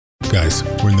Guys,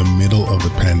 we're in the middle of a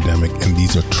pandemic and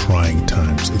these are trying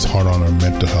times. It's hard on our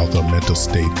mental health, our mental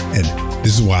state. And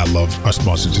this is why I love our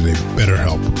sponsor today,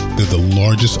 BetterHelp. They're the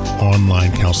largest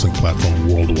online counseling platform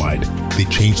worldwide. They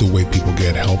change the way people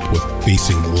get help with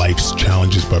facing life's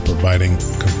challenges by providing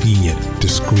convenient,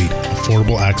 discreet,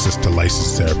 affordable access to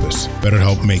licensed therapists.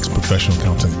 BetterHelp makes professional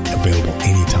counseling available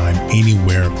anytime,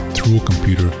 anywhere, through a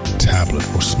computer, tablet,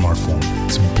 or smartphone.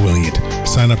 It's brilliant.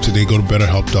 Sign up today. Go to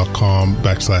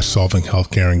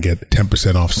betterhelp.com/solvinghealthcare and get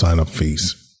 10% off sign-up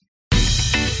fees.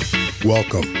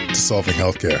 Welcome to Solving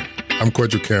Healthcare. I'm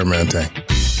Kwadwo Kyeremanteng.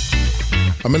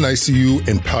 I'm an ICU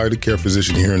and palliative care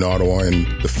physician here in Ottawa and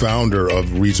the founder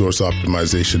of Resource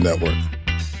Optimization Network.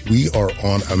 We are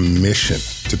on a mission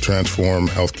to transform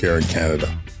healthcare in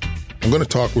Canada. I'm going to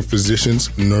talk with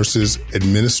physicians, nurses,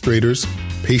 administrators,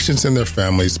 patients and their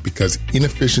families because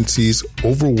inefficiencies,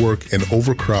 overwork, and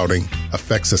overcrowding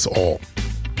affects us all.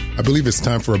 I believe it's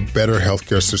time for a better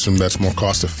healthcare system that's more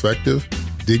cost-effective,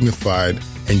 dignified,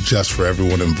 and just for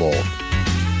everyone involved.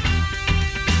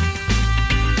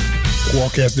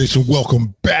 Qualcast Nation,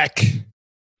 welcome back.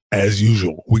 As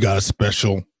usual, we got a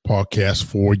special podcast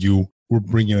for you. We're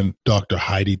bringing in Dr.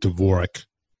 Heidi Dvorak.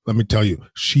 Let me tell you,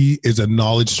 she is a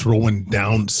knowledge throwing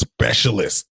down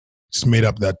specialist. Just made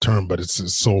up that term, but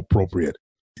it's so appropriate.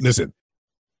 Listen,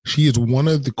 she is one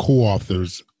of the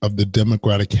co-authors of the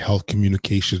Democratic Health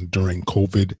Communication during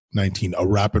COVID-19, a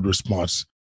rapid response.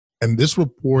 And this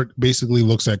report basically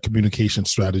looks at communication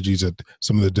strategies at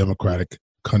some of the democratic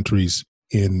countries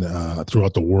in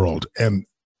throughout the world. And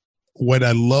what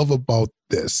I love about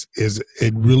this is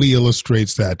it really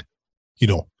illustrates that,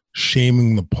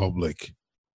 shaming the public,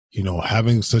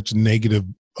 having such negative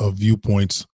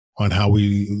viewpoints on how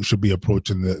we should be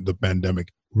approaching the pandemic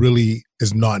really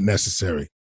is not necessary.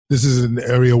 This is an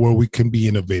area where we can be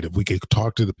innovative. We can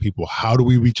talk to the people. How do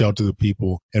we reach out to the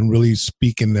people and really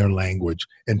speak in their language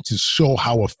and to show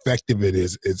how effective it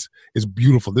is? It's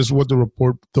beautiful. This is what the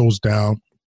report throws down.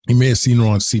 You may have seen her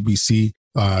on CBC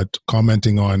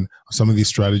commenting on some of these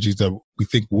strategies that we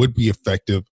think would be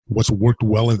effective, what's worked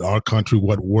well in our country,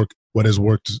 what has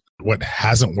worked, what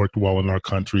hasn't worked well in our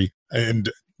country. And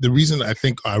the reason I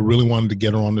think I really wanted to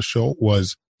get her on the show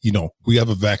was, we have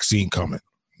a vaccine coming,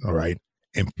 all right?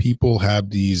 And people have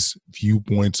these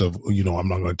viewpoints of, I'm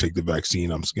not going to take the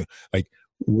vaccine. I'm scared. Like,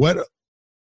 what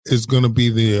is going to be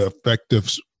the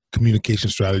effective communication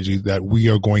strategy that we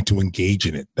are going to engage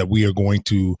in it, that we are going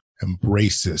to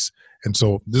embrace this? And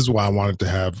so this is why I wanted to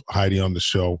have Heidi on the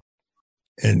show.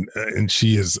 And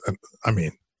she is,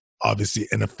 obviously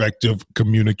an effective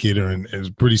communicator and is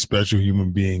a pretty special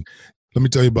human being. Let me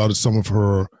tell you about some of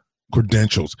her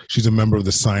credentials. She's a member of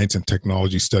the Science and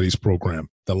Technology Studies Program,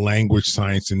 the Language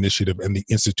Science Initiative, and the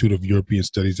Institute of European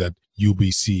Studies at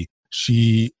UBC.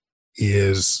 She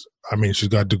is, she's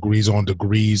got degrees on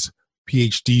degrees,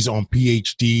 PhDs on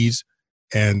PhDs,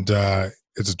 and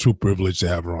it's a true privilege to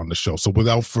have her on the show. So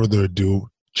without further ado,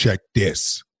 check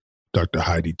this, Dr.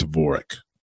 Heidi Dvorak.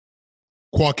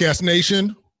 Qualcast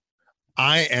Nation,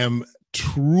 I am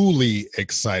truly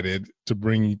excited to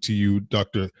bring to you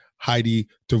Dr. Heidi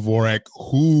Dvorak,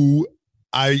 who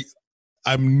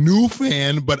I'm new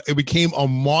fan, but I became a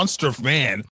monster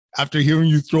fan after hearing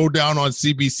you throw down on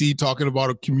CBC talking about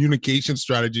a communication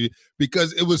strategy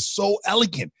because it was so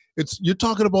elegant. You're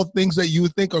talking about things that you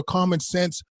think are common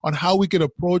sense on how we could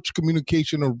approach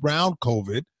communication around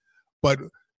COVID, but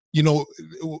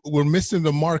we're missing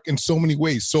the mark in so many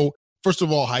ways. So first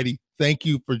of all, Heidi, thank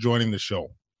you for joining the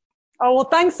show. Oh, well,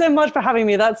 thanks so much for having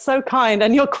me. That's so kind.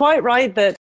 And you're quite right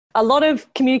that a lot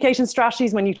of communication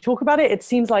strategies, when you talk about it, it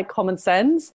seems like common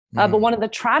sense. But one of the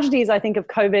tragedies, I think, of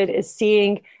COVID is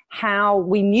seeing how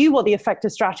we knew what the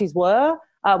effective strategies were.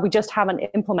 We just haven't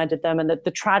implemented them. And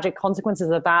the tragic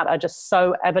consequences of that are just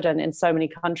so evident in so many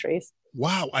countries.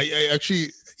 Wow. I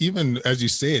actually, even as you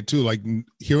say it too, like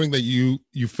hearing that you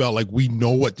felt like we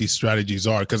know what these strategies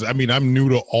are. Because I'm new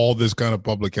to all this kind of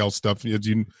public health stuff.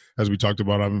 As we talked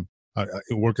about, I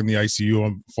work in the ICU.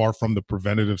 I'm far from the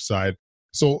preventative side.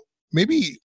 So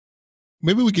maybe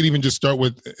we could even just start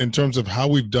with, in terms of how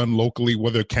we've done locally,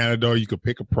 whether Canada or you could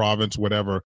pick a province,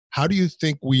 whatever. How do you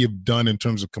think we have done in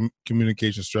terms of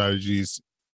communication strategies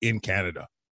in Canada?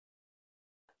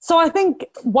 So I think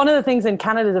one of the things in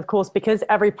Canada is, of course, because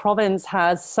every province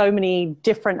has so many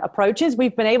different approaches,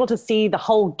 we've been able to see the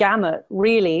whole gamut,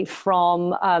 really,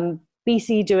 from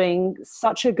BC doing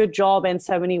such a good job in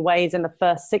so many ways in the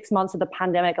first 6 months of the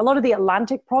pandemic. A lot of the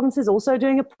Atlantic provinces also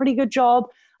doing a pretty good job,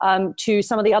 to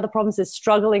some of the other provinces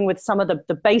struggling with some of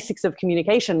the basics of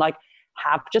communication, like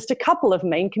have just a couple of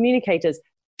main communicators,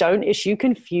 don't issue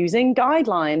confusing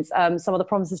guidelines. Some of the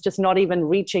provinces just not even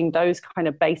reaching those kind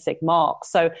of basic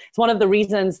marks. So it's one of the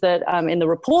reasons that in the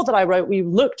report that I wrote, we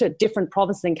looked at different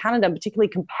provinces in Canada and particularly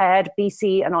compared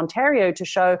BC and Ontario to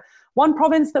show one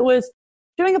province that was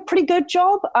doing a pretty good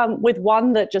job with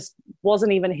one that just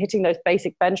wasn't even hitting those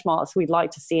basic benchmarks we'd like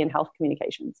to see in health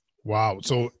communications. Wow.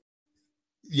 So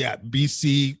yeah,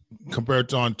 BC compared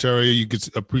to Ontario, you could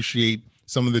appreciate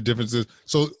some of the differences.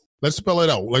 So let's spell it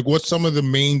out. Like, what's some of the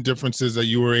main differences that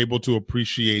you were able to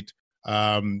appreciate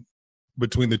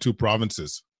between the two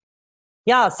provinces?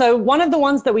 Yeah, so one of the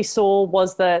ones that we saw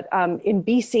was that in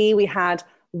BC, we had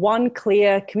one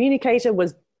clear communicator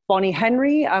was Bonnie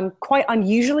Henry. Quite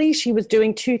unusually, she was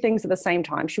doing two things at the same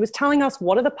time. She was telling us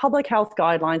what are the public health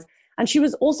guidelines, and she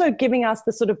was also giving us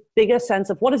the sort of bigger sense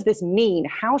of what does this mean?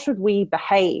 How should we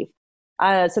behave?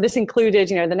 So this included,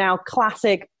 the now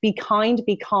classic, be kind,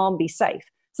 be calm, be safe.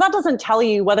 So that doesn't tell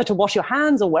you whether to wash your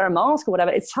hands or wear a mask or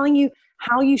whatever. It's telling you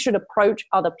how you should approach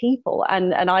other people.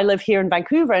 And I live here in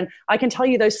Vancouver, and I can tell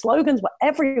you those slogans were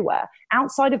everywhere,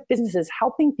 outside of businesses,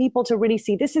 helping people to really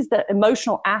see this is the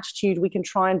emotional attitude we can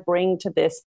try and bring to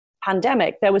this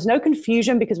pandemic. There was no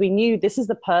confusion because we knew this is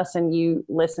the person you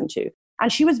listen to.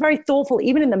 And she was very thoughtful,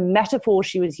 even in the metaphor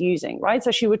she was using, right?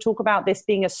 So she would talk about this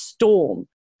being a storm,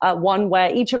 one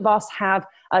where each of us have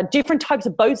different types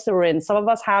of boats that we're in. Some of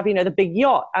us have, the big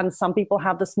yacht, and some people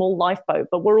have the small lifeboat,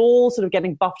 but we're all sort of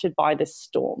getting buffeted by this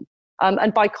storm.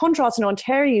 And by contrast, in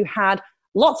Ontario, you had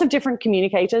lots of different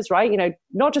communicators, right?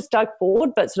 Not just Doug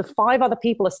Ford, but sort of 5 other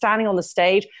people are standing on the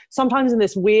stage, sometimes in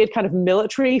this weird kind of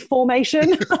military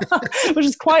formation, which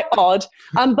is quite odd.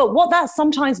 But what that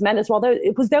sometimes meant as well,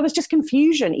 there was just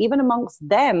confusion, even amongst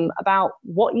them, about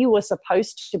what you were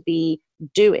supposed to be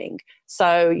doing.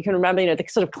 So you can remember, the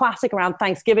sort of classic around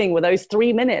Thanksgiving were those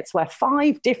 3 minutes where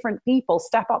 5 different people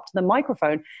step up to the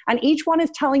microphone, and each one is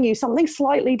telling you something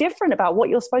slightly different about what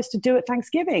you're supposed to do at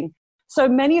Thanksgiving. So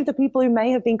many of the people who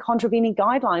may have been contravening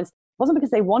guidelines wasn't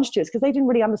because they wanted to, it's because they didn't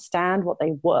really understand what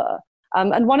they were.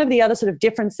 And one of the other sort of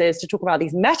differences to talk about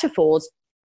these metaphors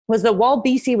was that while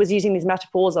BC was using these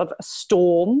metaphors of a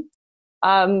storm,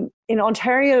 in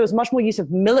Ontario, there was much more use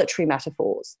of military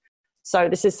metaphors. So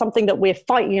this is something that we're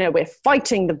fighting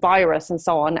the virus and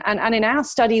so on. And in our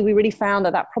study, we really found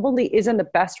that probably isn't the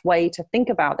best way to think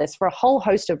about this for a whole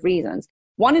host of reasons.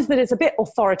 One is that it's a bit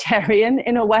authoritarian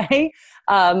in a way,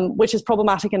 which is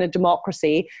problematic in a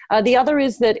democracy. The other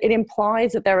is that it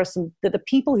implies that that the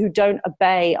people who don't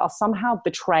obey are somehow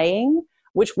betraying,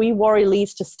 which we worry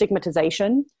leads to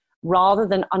stigmatization rather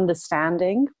than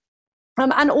understanding.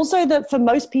 And also that for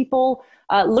most people,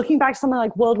 looking back to something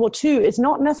like World War II is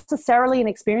not necessarily an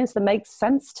experience that makes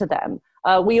sense to them.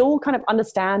 We all kind of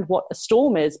understand what a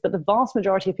storm is, but the vast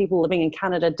majority of people living in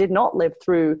Canada did not live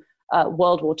through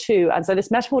World War II. And so this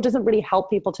metaphor doesn't really help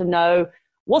people to know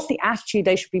what's the attitude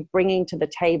they should be bringing to the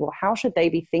table. How should they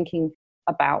be thinking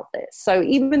about this? So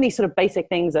even these sort of basic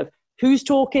things of who's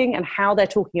talking and how they're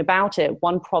talking about it,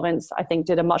 one province, I think,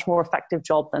 did a much more effective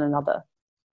job than another.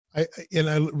 I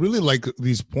really like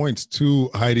these points too,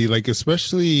 Heidi, like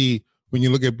especially when you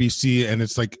look at BC and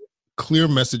it's like clear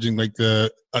messaging, like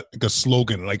like a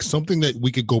slogan, like something that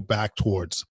we could go back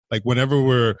towards. Like whenever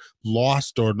we're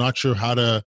lost or not sure how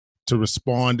to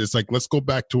respond, it's like, let's go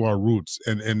back to our roots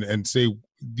and say,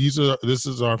 this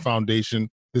is our foundation.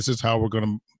 This is how we're going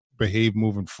to behave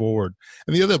moving forward.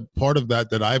 And the other part of that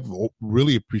I've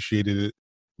really appreciated it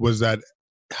was that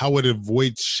how it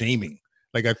avoids shaming.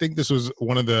 Like, I think this was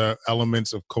one of the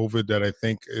elements of COVID that I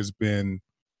think has been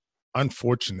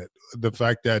unfortunate. The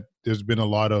fact that there's been a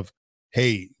lot of,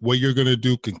 hey, what you're going to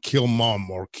do can kill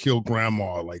mom or kill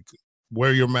grandma. Like,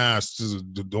 wear your masks,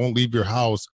 don't leave your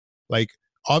house. Like,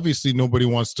 obviously nobody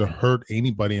wants to hurt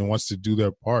anybody and wants to do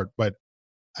their part, but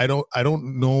I don't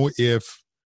know if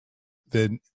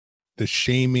the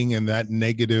shaming and that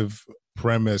negative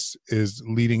premise is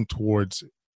leading towards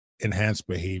enhanced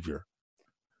behavior.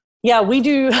 Yeah, we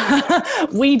do.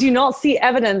 We do not see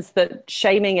evidence that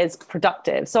shaming is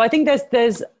productive. So I think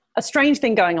there's a strange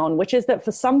thing going on, which is that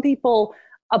for some people,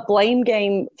 a blame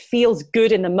game feels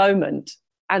good in the moment.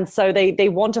 And so they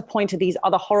want to point to these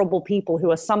other horrible people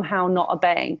who are somehow not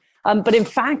obeying. But in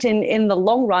fact, in the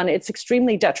long run, it's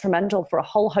extremely detrimental for a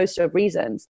whole host of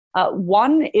reasons.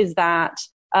 One is that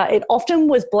it often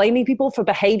was blaming people for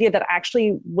behavior that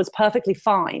actually was perfectly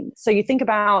fine. So you think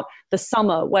about the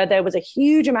summer where there was a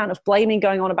huge amount of blaming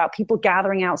going on about people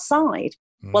gathering outside.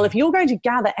 Well, if you're going to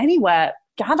gather anywhere,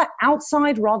 gather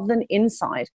outside rather than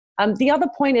inside. The other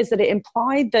point is that it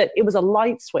implied that it was a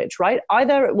light switch, right?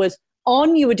 Either it was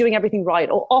on, you were doing everything right,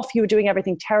 or off, you were doing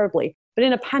everything terribly. But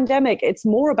in a pandemic, it's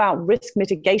more about risk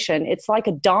mitigation. It's like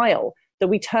a dial that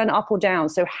we turn up or down.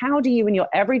 So how do you in your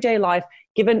everyday life,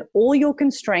 given all your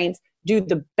constraints, do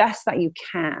the best that you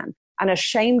can? And a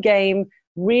shame game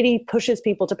really pushes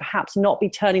people to perhaps not be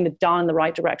turning the dial in the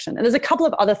right direction. And there's a couple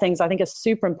of other things I think are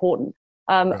super important.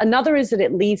 Another is that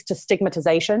it leads to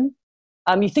stigmatization.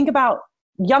 You think about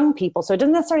young people, so it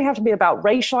doesn't necessarily have to be about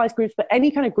racialized groups, but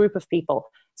any kind of group of people.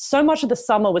 So much of the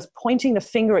summer was pointing the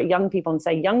finger at young people and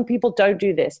say, young people don't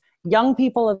do this. Young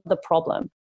people are the problem.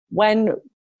 When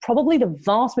probably the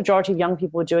vast majority of young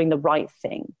people were doing the right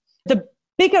thing. The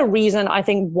bigger reason I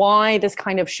think why this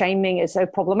kind of shaming is so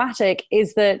problematic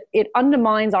is that it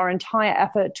undermines our entire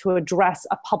effort to address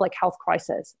a public health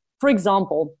crisis. For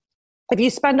example, if you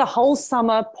spend a whole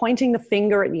summer pointing the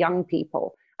finger at young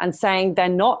people and saying they're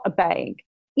not obeying,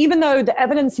 even though the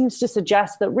evidence seems to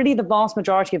suggest that really the vast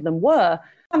majority of them were,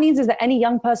 what that means is that any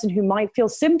young person who might feel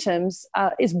symptoms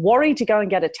is worried to go and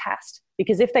get a test,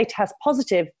 because if they test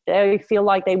positive, they feel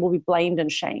like they will be blamed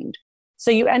and shamed.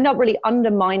 So you end up really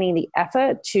undermining the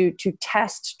effort to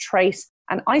test, trace,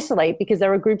 and isolate, because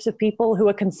there are groups of people who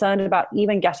are concerned about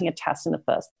even getting a test in the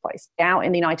first place. Out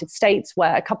in the United States,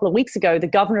 where a couple of weeks ago, the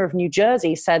governor of New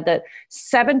Jersey said that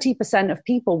 70% of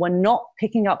people were not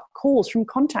picking up calls from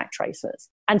contact tracers.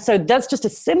 And so that's just a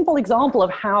simple example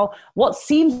of how what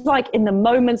seems like in the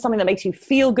moment, something that makes you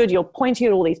feel good, you're pointing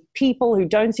at all these people who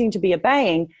don't seem to be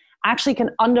obeying, actually can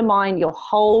undermine your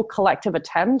whole collective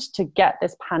attempt to get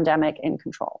this pandemic in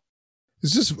control.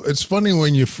 It's funny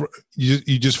when you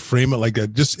just frame it like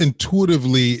that. Just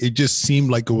intuitively, it just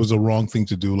seemed like it was a wrong thing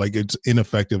to do. Like it's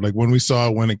ineffective. Like when we saw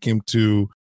when it came to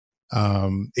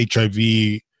HIV,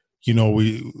 we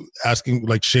asking,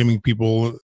 like shaming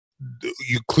people,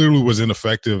 you clearly was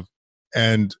ineffective.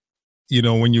 And,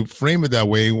 when you frame it that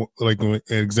way, like an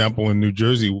example in New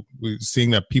Jersey, seeing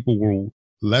that people were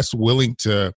less willing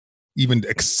to even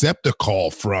accept a call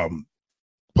from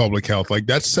public health, like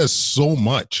that says so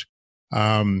much.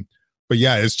 But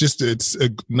yeah,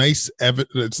 it's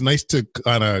nice to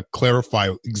kind of clarify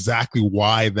exactly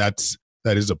why that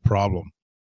is a problem.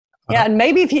 Yeah, and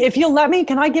maybe if you'll let me,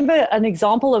 can I give an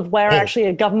example of where actually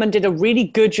a government did a really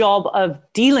good job of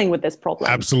dealing with this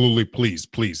problem? Absolutely, please,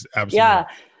 absolutely. Yeah.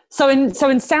 So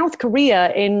in South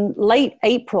Korea, in late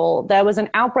April, there was an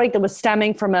outbreak that was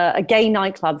stemming from a gay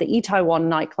nightclub, the Itaewon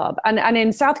nightclub. And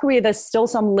in South Korea, there's still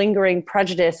some lingering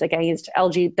prejudice against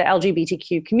the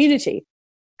LGBTQ community.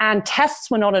 And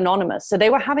tests were not anonymous. So they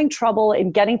were having trouble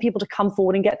in getting people to come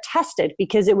forward and get tested,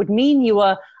 because it would mean you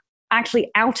were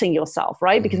actually outing yourself,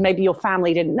 right? Mm-hmm. Because maybe your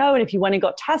family didn't know. And if you went and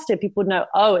got tested, people would know,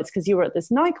 oh, it's because you were at this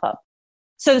nightclub.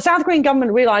 So the South Korean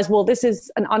government realized, well, this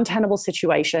is an untenable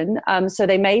situation. So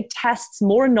they made tests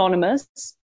more anonymous.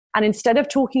 And instead of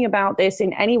talking about this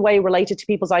in any way related to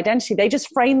people's identity, they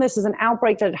just framed this as an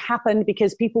outbreak that had happened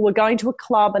because people were going to a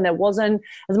club and there wasn't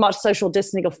as much social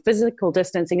distancing or physical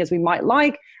distancing as we might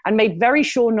like, and made very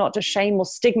sure not to shame or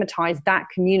stigmatize that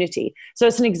community. So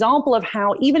it's an example of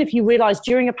how even if you realize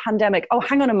during a pandemic, oh,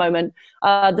 hang on a moment,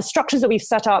 the structures that we've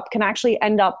set up can actually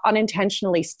end up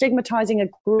unintentionally stigmatizing a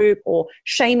group or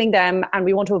shaming them. And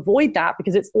we want to avoid that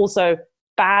because it's also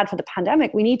bad for the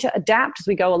pandemic. We need to adapt as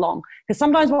we go along. Because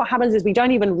sometimes what happens is we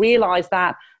don't even realize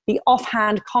that the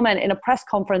offhand comment in a press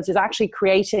conference is actually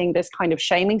creating this kind of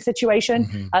shaming situation.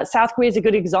 Mm-hmm. South Korea is a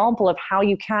good example of how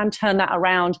you can turn that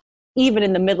around even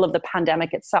in the middle of the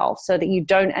pandemic itself, so that you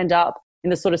don't end up in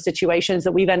the sort of situations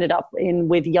that we've ended up in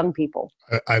with young people.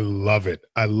 I love it.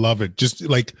 I love it. Just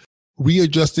like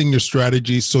readjusting your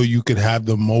strategy so you could have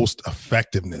the most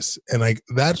effectiveness. And like,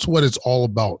 that's what it's all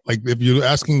about. Like if you're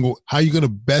asking how you're going to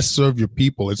best serve your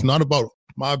people, it's not about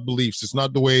my beliefs. It's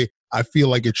not the way I feel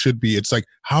like it should be. It's like,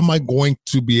 how am I going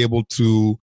to be able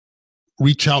to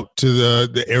reach out to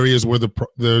the areas where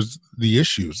there's the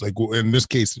issues? Like in this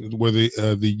case, where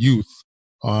the youth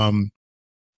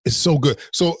is so good.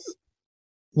 So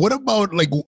what about like,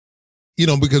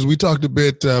 because we talked a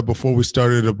bit before we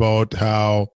started about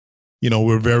how,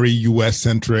 we're very US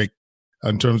centric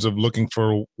in terms of looking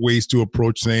for ways to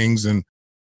approach things. And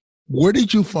where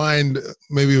did you find,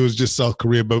 maybe it was just South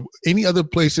Korea, but any other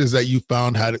places that you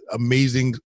found had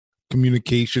amazing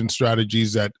communication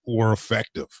strategies that were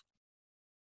effective?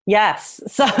 Yes.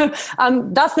 So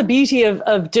that's the beauty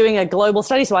of doing a global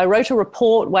study. So I wrote a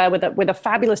report where with a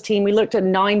fabulous team, we looked at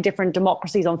 9 different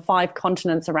democracies on 5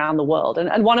 continents around the world.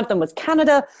 And one of them was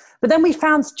Canada. But then we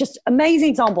found just amazing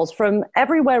examples from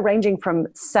everywhere, ranging from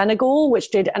Senegal, which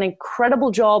did an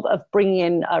incredible job of bringing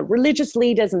in religious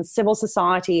leaders and civil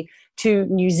society, to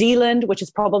New Zealand, which is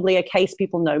probably a case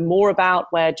people know more about,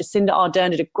 where Jacinda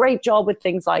Ardern did a great job with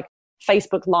things like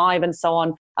Facebook Live and so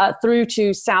on. through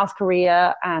to South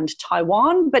Korea and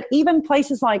Taiwan, but even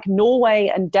places like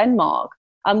Norway and Denmark,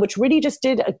 which really just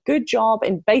did a good job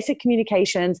in basic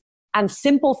communications and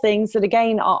simple things that,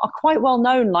 again, are quite well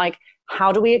known, like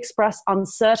how do we express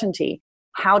uncertainty?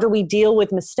 How do we deal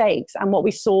with mistakes? And what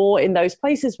we saw in those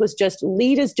places was just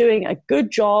leaders doing a good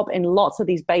job in lots of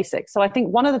these basics. So I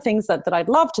think one of the things that I'd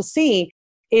love to see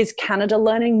is Canada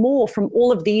learning more from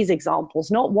all of these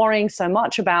examples, not worrying so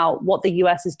much about what the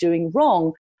US is doing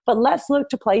wrong, but let's look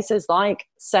to places like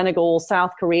Senegal,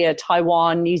 South Korea,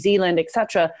 Taiwan, New Zealand,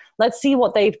 etc. Let's see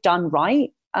what they've done right.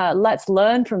 Let's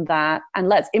learn from that and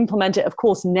let's implement it, of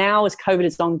course, now as COVID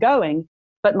is ongoing.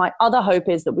 But my other hope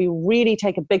is that we really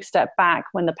take a big step back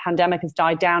when the pandemic has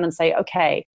died down and say,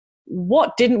 okay,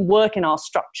 what didn't work in our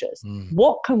structures?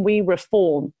 What can we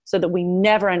reform so that we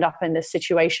never end up in this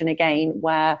situation again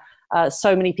where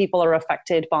so many people are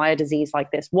affected by a disease like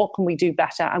this? What can we do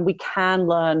better? And we can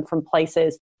learn from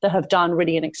places that have done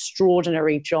really an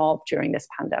extraordinary job during this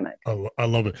pandemic. I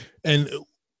love it. And,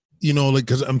 like,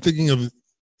 because I'm thinking of,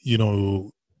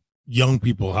 young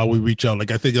people, how we reach out.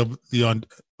 Like I think of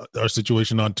our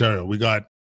situation in Ontario. We got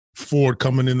Ford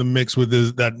coming in the mix with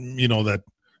that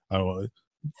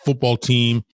football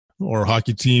team or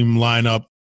hockey team lineup,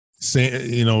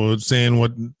 saying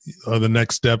what are the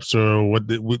next steps or what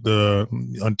the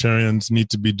Ontarians need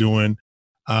to be doing.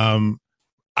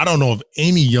 I don't know if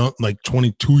any young, like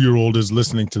 22-year-old is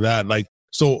listening to that. Like,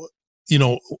 so,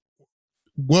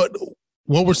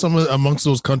 what were some amongst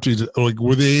those countries, like,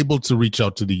 were they able to reach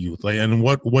out to the youth? Like, and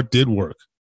what did work?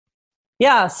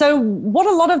 Yeah. So what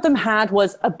a lot of them had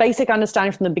was a basic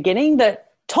understanding from the beginning that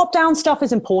top-down stuff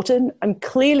is important. And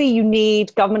clearly you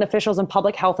need government officials and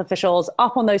public health officials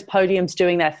up on those podiums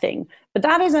doing their thing. But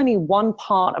that is only one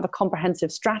part of a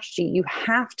comprehensive strategy. You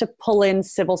have to pull in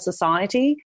civil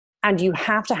society and you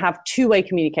have to have two-way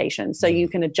communication so you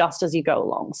can adjust as you go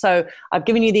along. So I've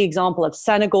given you the example of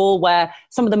Senegal, where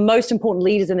some of the most important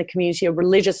leaders in the community are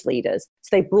religious leaders. So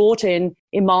they brought in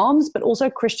imams, but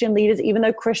also Christian leaders, even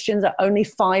though Christians are only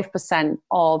 5%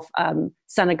 of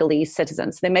Senegalese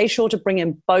citizens. So they made sure to bring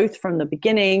in both from the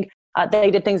beginning.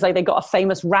 They did things like they got a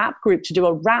famous rap group to do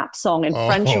a rap song in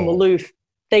French and Wolof.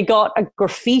 They got a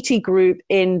graffiti group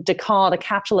in Dakar, the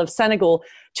capital of Senegal,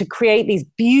 to create these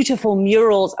beautiful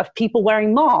murals of people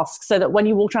wearing masks so that when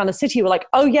you walked around the city, you were like,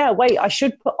 oh yeah, wait, I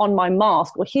should put on my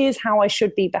mask. Well, here's how I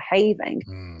should be behaving.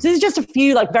 So this is just a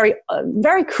few like very,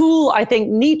 very cool, I think,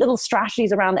 neat little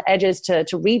strategies around the edges to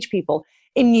reach people.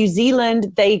 In New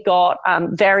Zealand, they got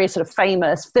various sort of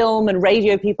famous film and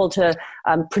radio people to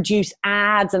produce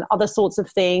ads and other sorts of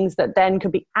things that then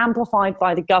could be amplified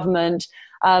by the government.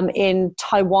 In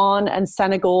Taiwan and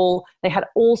Senegal, they had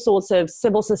all sorts of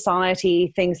civil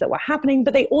society things that were happening,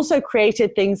 but they also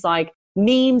created things like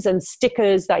memes and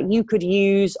stickers that you could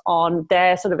use on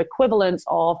their sort of equivalents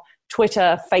of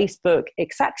Twitter, Facebook,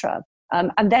 etc.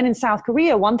 And then in South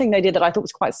Korea, one thing they did that I thought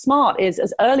was quite smart is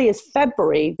as early as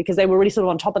February, because they were really sort of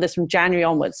on top of this from January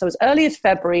onwards. So as early as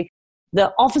February,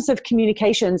 the Office of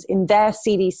Communications in their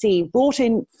CDC brought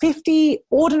in 50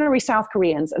 ordinary South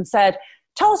Koreans and said,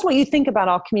 tell us what you think about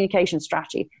our communication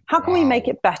strategy. How can we make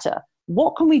it better?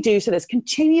 What can we do? So there's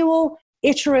continual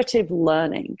iterative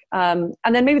learning. And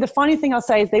then maybe the final thing I'll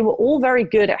say is they were all very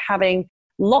good at having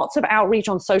lots of outreach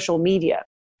on social media.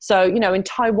 So, in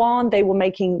Taiwan, they were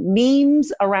making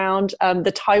memes around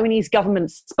the Taiwanese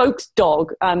government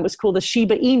spokesdog. It was called the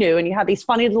Shiba Inu. And you had these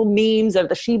funny little memes of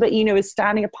the Shiba Inu is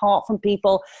standing apart from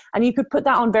people. And you could put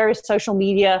that on various social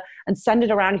media and send it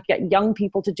around. You could get young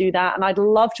people to do that. And I'd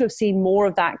love to have seen more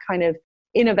of that kind of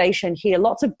innovation here.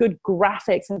 Lots of good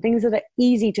graphics and things that are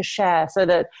easy to share so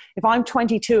that if I'm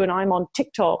 22 and I'm on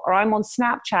TikTok or I'm on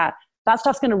Snapchat, that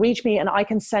stuff's going to reach me and I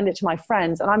can send it to my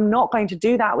friends. And I'm not going to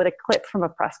do that with a clip from a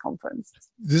press conference.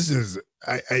 This is,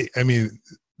 I mean,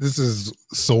 this is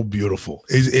so beautiful.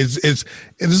 It's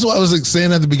and this is what I was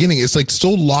saying at the beginning. It's like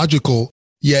so logical,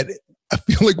 yet I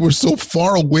feel like we're so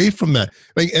far away from that.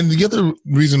 Like, and the other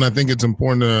reason I think it's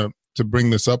important to bring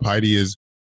this up, Heidi, is,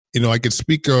 I could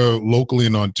speak locally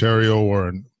in Ontario or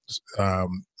in,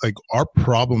 like our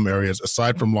problem areas,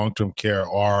 aside from long-term care,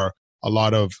 are a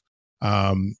lot of,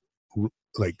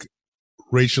 like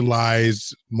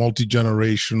racialized,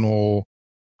 multi-generational,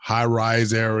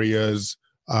 high-rise areas,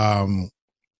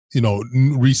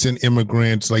 recent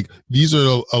immigrants. Like these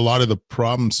are a lot of the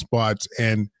problem spots.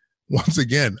 And once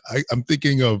again, I'm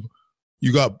thinking of,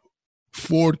 you got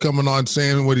Ford coming on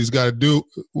saying what he's got to do,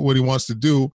 what he wants to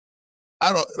do.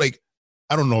 I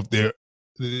don't know if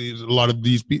a lot of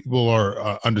these people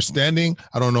are understanding.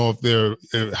 I don't know if they're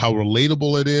how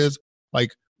relatable it is. Like,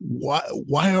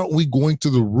 why aren't we going to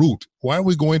the root? Why are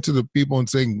we going to the people and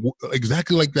saying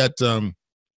exactly like that?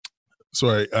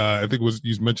 I think it was,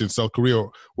 you mentioned South Korea,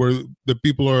 where the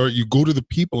people are, you go to the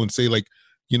people and say, like,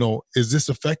 is this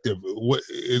effective? What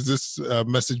is this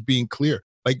message being clear?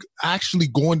 Like actually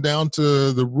going down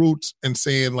to the roots and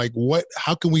saying, like,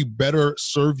 how can we better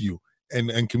serve you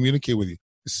and communicate with you?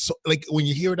 So, like, when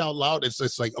you hear it out loud,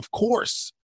 it's like, of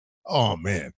course. Oh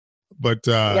man. But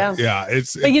But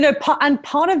part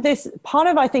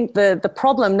of I think the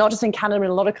problem, not just in Canada, but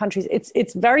in a lot of countries,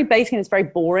 it's very basic and it's very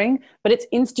boring, but it's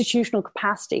institutional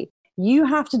capacity. You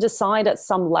have to decide at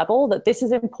some level that this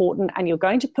is important and you're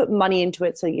going to put money into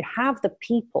it so you have the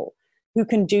people who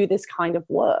can do this kind of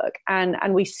work. And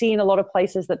we see in a lot of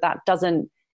places that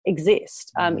doesn't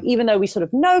exist. Even though we sort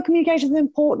of know communication is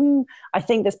important, I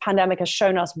think this pandemic has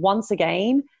shown us once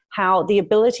again how the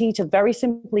ability to very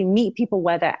simply meet people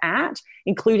where they're at,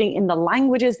 including in the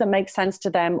languages that make sense to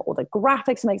them or the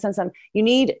graphics that make sense to them, you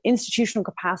need institutional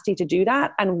capacity to do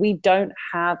that. And we don't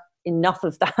have enough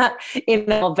of that in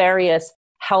our various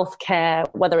healthcare,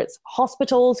 whether it's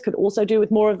hospitals could also do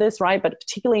with more of this, right? But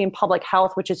particularly in public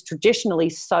health, which is traditionally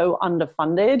so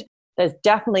underfunded, there's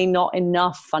definitely not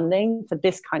enough funding for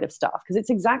this kind of stuff because it's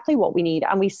exactly what we need.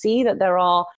 And we see that there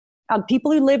are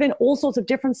people who live in all sorts of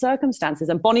different circumstances.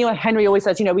 And Bonnie Henry always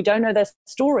says, we don't know their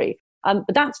story. But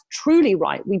that's truly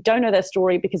right. We don't know their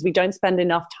story because we don't spend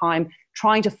enough time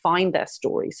trying to find their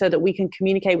story so that we can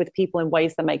communicate with people in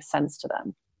ways that make sense to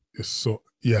them. So,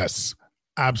 yes,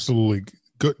 absolutely.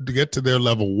 Good to get to their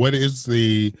level. What is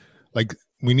we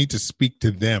need to speak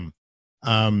to them.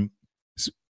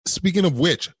 Speaking of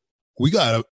which, we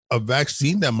got a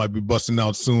vaccine that might be busting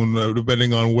out soon,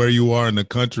 depending on where you are in the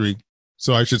country.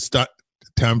 So I should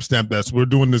timestamp that. So we're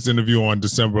doing this interview on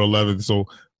December 11th. So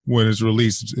when it's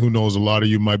released, who knows? A lot of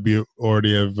you might be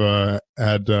already have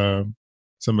had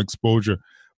some exposure.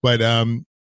 But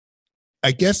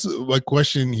I guess my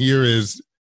question here is,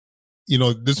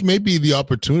 this may be the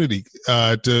opportunity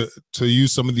to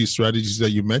use some of these strategies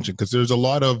that you mentioned, because there's a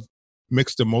lot of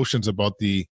mixed emotions about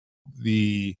the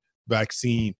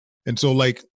vaccine. And so,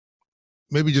 like,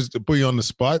 maybe just to put you on the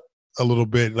spot a little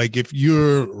bit, like if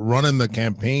you're running the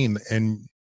campaign and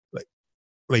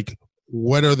like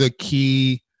what are the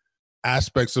key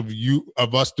aspects of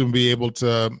us to be able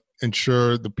to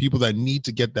ensure the people that need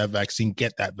to get that vaccine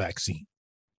get that vaccine?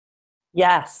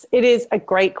 Yes, it is a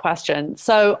great question.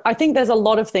 So I think there's a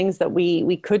lot of things that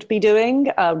we could be doing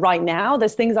right now.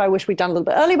 There's things I wish we'd done a little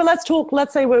bit earlier, but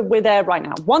let's say we're there right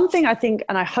now. One thing I think,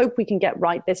 and I hope we can get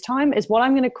right this time, is what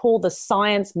I'm going to call the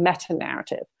science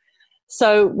meta-narrative.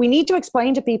 So we need to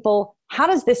explain to people, how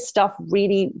does this stuff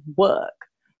really work?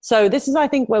 So this is, I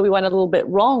think, where we went a little bit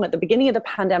wrong at the beginning of the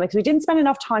pandemic. We didn't spend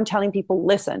enough time telling people,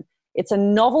 listen, it's a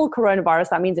novel coronavirus.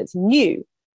 That means it's new.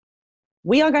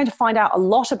 We are going to find out a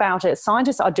lot about it.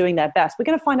 Scientists are doing their best. We're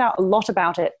going to find out a lot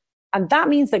about it. And that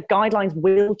means that guidelines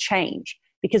will change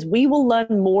because we will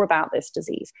learn more about this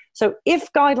disease. So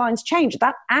if guidelines change,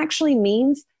 that actually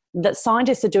means that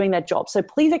scientists are doing their job. So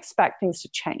please expect things to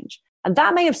change. And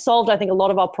that may have solved, I think, a lot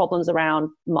of our problems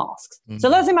around masks. Mm-hmm. So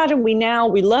let's imagine we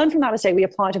learn from that mistake, we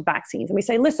apply to vaccines and we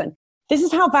say, listen, this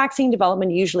is how vaccine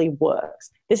development usually works.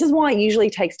 This is why it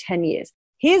usually takes 10 years.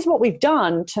 Here's what we've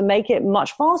done to make it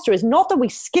much faster is not that we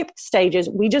skipped stages,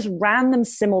 we just ran them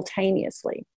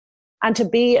simultaneously. And to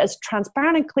be as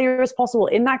transparent and clear as possible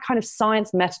in that kind of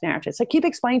science meta-narrative. So keep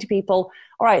explaining to people,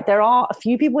 all right, there are a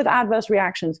few people with adverse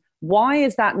reactions. Why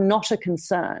is that not a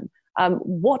concern?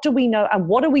 What do we know and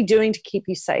what are we doing to keep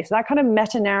you safe? So that kind of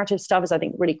meta-narrative stuff is, I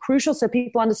think, really crucial so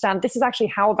people understand this is actually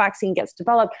how a vaccine gets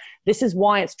developed. This is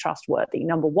why it's trustworthy,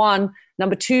 number one.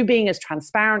 Number two, being as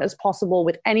transparent as possible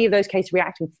with any of those cases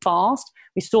reacting fast.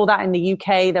 We saw that in the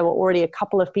UK. There were already a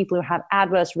couple of people who had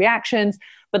adverse reactions,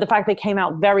 but the fact they came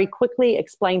out very quickly,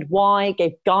 explained why,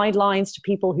 gave guidelines to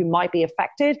people who might be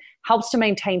affected, helps to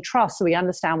maintain trust so we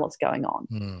understand what's going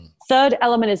on. Third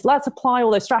element is let's apply all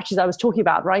those strategies I was talking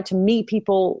about, right, to meet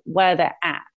people where they're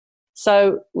at.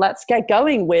 So let's get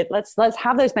going with, let's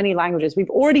have those many languages. We've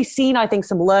already seen, I think,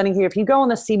 some learning here. If you go on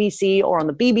the CBC or on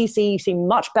the BBC, you see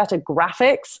much better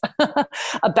graphics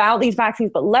about these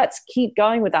vaccines, but let's keep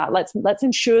going with that. Let's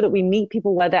ensure that we meet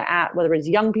people where they're at, whether it's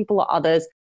young people or others.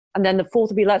 And then the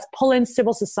fourth would be, let's pull in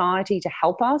civil society to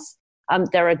help us.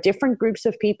 There are different groups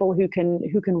of people who can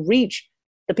reach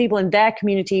the people in their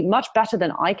community much better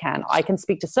than I can. I can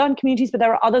speak to certain communities, but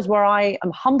there are others where I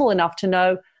am humble enough to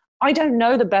know I don't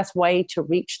know the best way to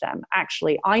reach them.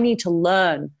 Actually, I need to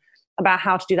learn about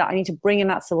how to do that. I need to bring in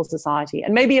that civil society.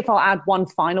 And maybe if I'll add one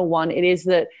final one, it is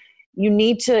that you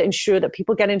need to ensure that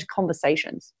people get into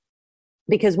conversations.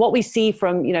 Because what we see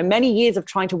from, many years of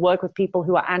trying to work with people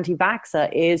who are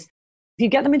anti-vaxxer is if you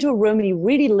get them into a room and you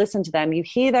really listen to them, you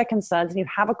hear their concerns and you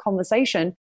have a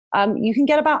conversation, you can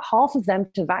get about half of them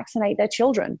to vaccinate their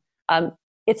children.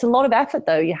 It's a lot of effort,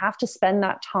 though. You have to spend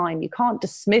that time. You can't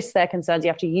dismiss their concerns. You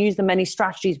have to use the many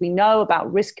strategies we know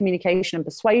about risk communication and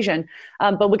persuasion.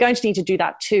 But we're going to need to do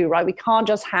that too, right? We can't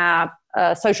just have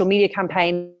a social media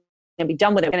campaign and be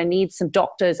done with it. We're going to need some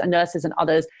doctors and nurses and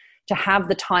others to have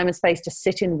the time and space to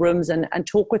sit in rooms and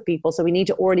talk with people. So we need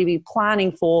to already be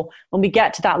planning for when we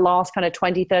get to that last kind of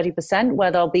 20, 30%,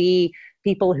 where there'll be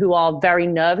people who are very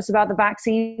nervous about the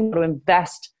vaccine, to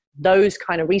invest those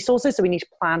kind of resources. So we need to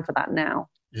plan for that now.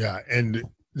 Yeah. And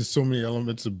there's so many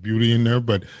elements of beauty in there,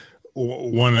 but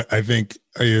one I think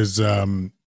is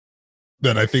that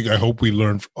I hope we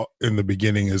learned in the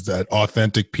beginning is that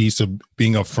authentic piece of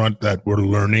being upfront that we're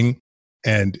learning.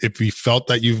 And if you felt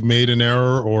that you've made an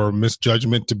error or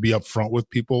misjudgment, to be upfront with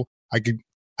people.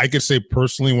 I could say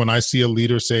personally, when I see a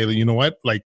leader say, you know what,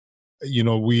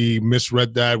 we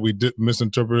misread that, we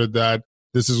misinterpreted that,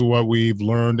 this is what we've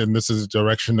learned and this is the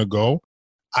direction to go.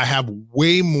 I have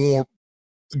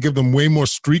give them way more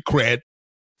street cred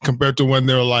compared to when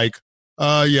they're like,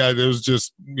 there was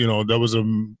just, that was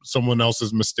someone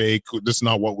else's mistake. This is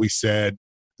not what we said.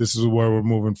 This is where we're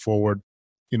moving forward.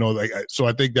 So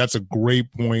I think that's a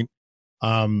great point.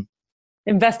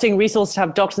 Investing resources to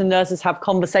have doctors and nurses have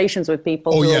conversations with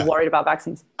people who are worried about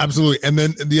vaccines. Absolutely. And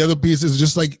then the other piece is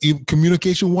just like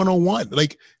communication 101.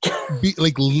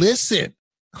 Listen.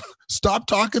 Stop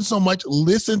talking so much.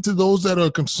 Listen to those that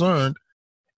are concerned.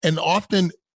 And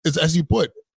often, it's as you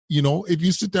put, if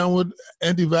you sit down with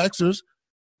anti-vaxxers,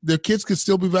 their kids could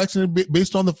still be vaccinated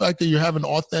based on the fact that you're having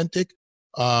authentic,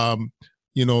 empathetic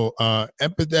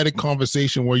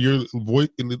conversation where you're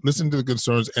listening to the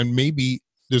concerns, and maybe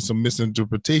there's some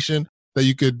misinterpretation that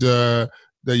you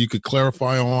could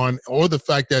clarify on, or the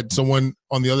fact that someone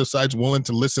on the other side is willing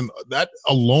to listen. That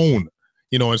alone,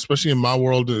 especially in my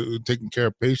world, taking care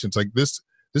of patients, like this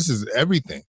is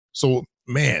everything. So,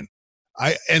 man,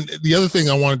 and the other thing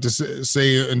I wanted to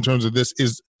say in terms of this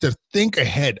is to think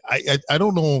ahead. I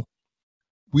don't know.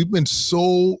 We've been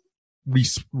so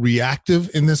reactive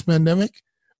in this pandemic.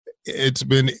 It's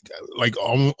been like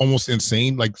almost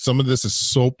insane. Like some of this is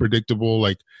so predictable,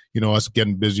 like, us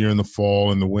getting busier in the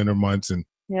fall and the winter months. And,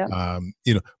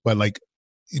 but like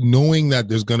knowing that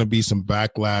there's going to be some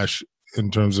backlash in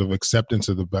terms of acceptance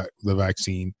of the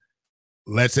vaccine,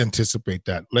 let's anticipate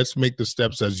that. Let's make the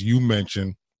steps, as you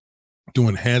mentioned, to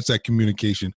enhance that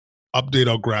communication, update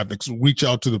our graphics, reach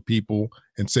out to the people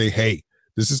and say, hey,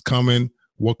 this is coming.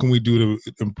 What can we do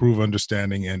to improve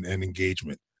understanding and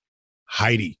engagement?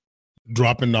 Heidi,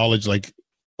 dropping knowledge like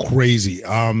crazy.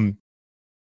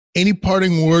 Any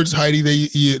parting words, Heidi,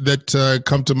 that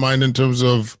come to mind in terms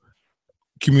of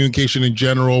communication in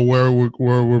general, where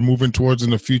we're moving towards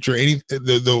in the future?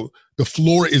 The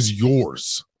floor is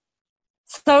yours.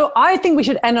 So I think we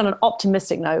should end on an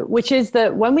optimistic note, which is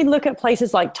that when we look at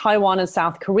places like Taiwan and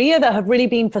South Korea that have really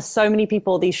been for so many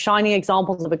people these shining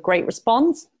examples of a great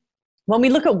response, when we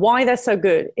look at why they're so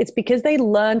good, it's because they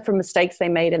learned from mistakes they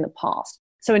made in the past.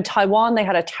 So in Taiwan, they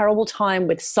had a terrible time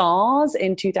with SARS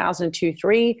in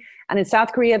 2002-03. And in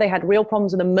South Korea, they had real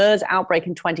problems with the MERS outbreak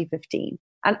in 2015.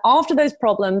 And after those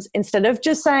problems, instead of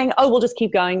just saying, oh, we'll just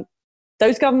keep going,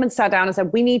 those governments sat down and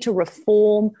said, we need to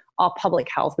reform our public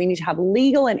health. We need to have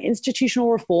legal and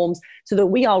institutional reforms so that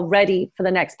we are ready for the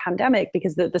next pandemic,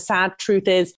 because the sad truth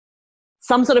is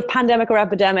some sort of pandemic or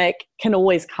epidemic can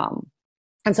always come.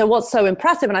 And so what's so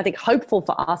impressive and I think hopeful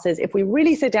for us is if we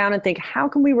really sit down and think, how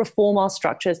can we reform our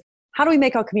structures? How do we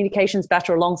make our communications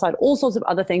better alongside all sorts of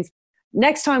other things?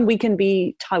 Next time we can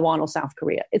be Taiwan or South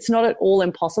Korea. It's not at all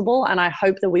impossible. And I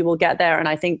hope that we will get there. And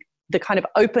I think the kind of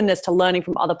openness to learning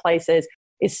from other places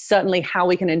is certainly how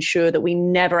we can ensure that we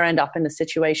never end up in the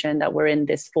situation that we're in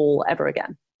this fall ever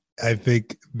again. I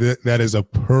think that is a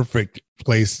perfect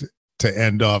place to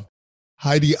end off.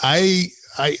 Heidi,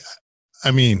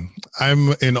 I mean,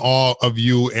 I'm in awe of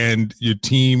you and your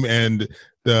team and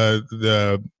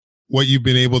the what you've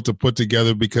been able to put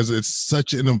together, because it's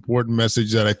such an important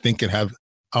message that I think can have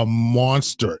a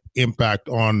monster impact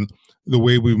on the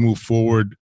way we move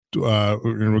forward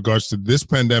in regards to this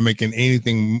pandemic and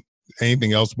anything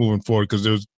else moving forward, because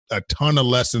there's a ton of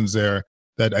lessons there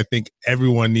that I think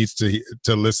everyone needs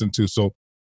to listen to. So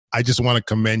I just want to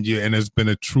commend you, and it's been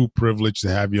a true privilege to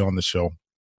have you on the show.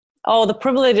 Oh, the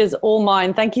privilege is all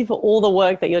mine. Thank you for all the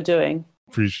work that you're doing.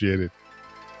 Appreciate it.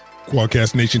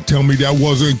 Quadcast Nation, tell me that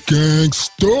wasn't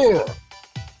gangster.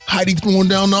 Heidi throwing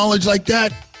down knowledge like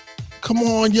that. Come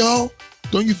on, y'all.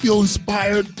 Don't you feel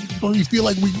inspired? Don't you feel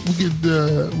like we could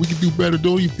do better?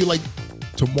 Don't you feel like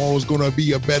tomorrow's gonna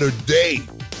be a better day?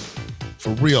 For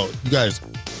real. You guys,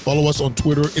 follow us on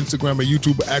Twitter, Instagram, and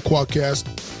YouTube at Quadcast.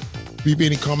 Leave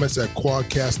any comments at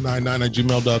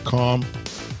quadcast99@gmail.com.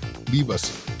 Leave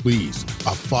us, please,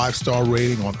 a 5-star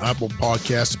rating on Apple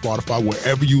Podcasts, Spotify,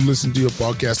 wherever you listen to your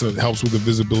podcast, and it helps with the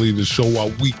visibility of the show while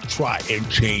we try and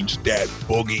change that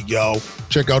boogie, yo.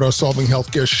 Check out our Solving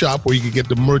Healthcare shop where you can get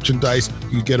the merchandise.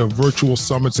 You can get a virtual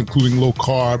summits, including low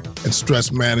carb and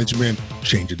stress management,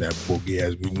 changing that boogie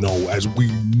as we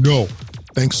know.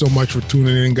 Thanks so much for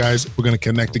tuning in, guys. We're going to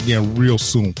connect again real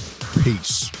soon.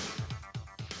 Peace.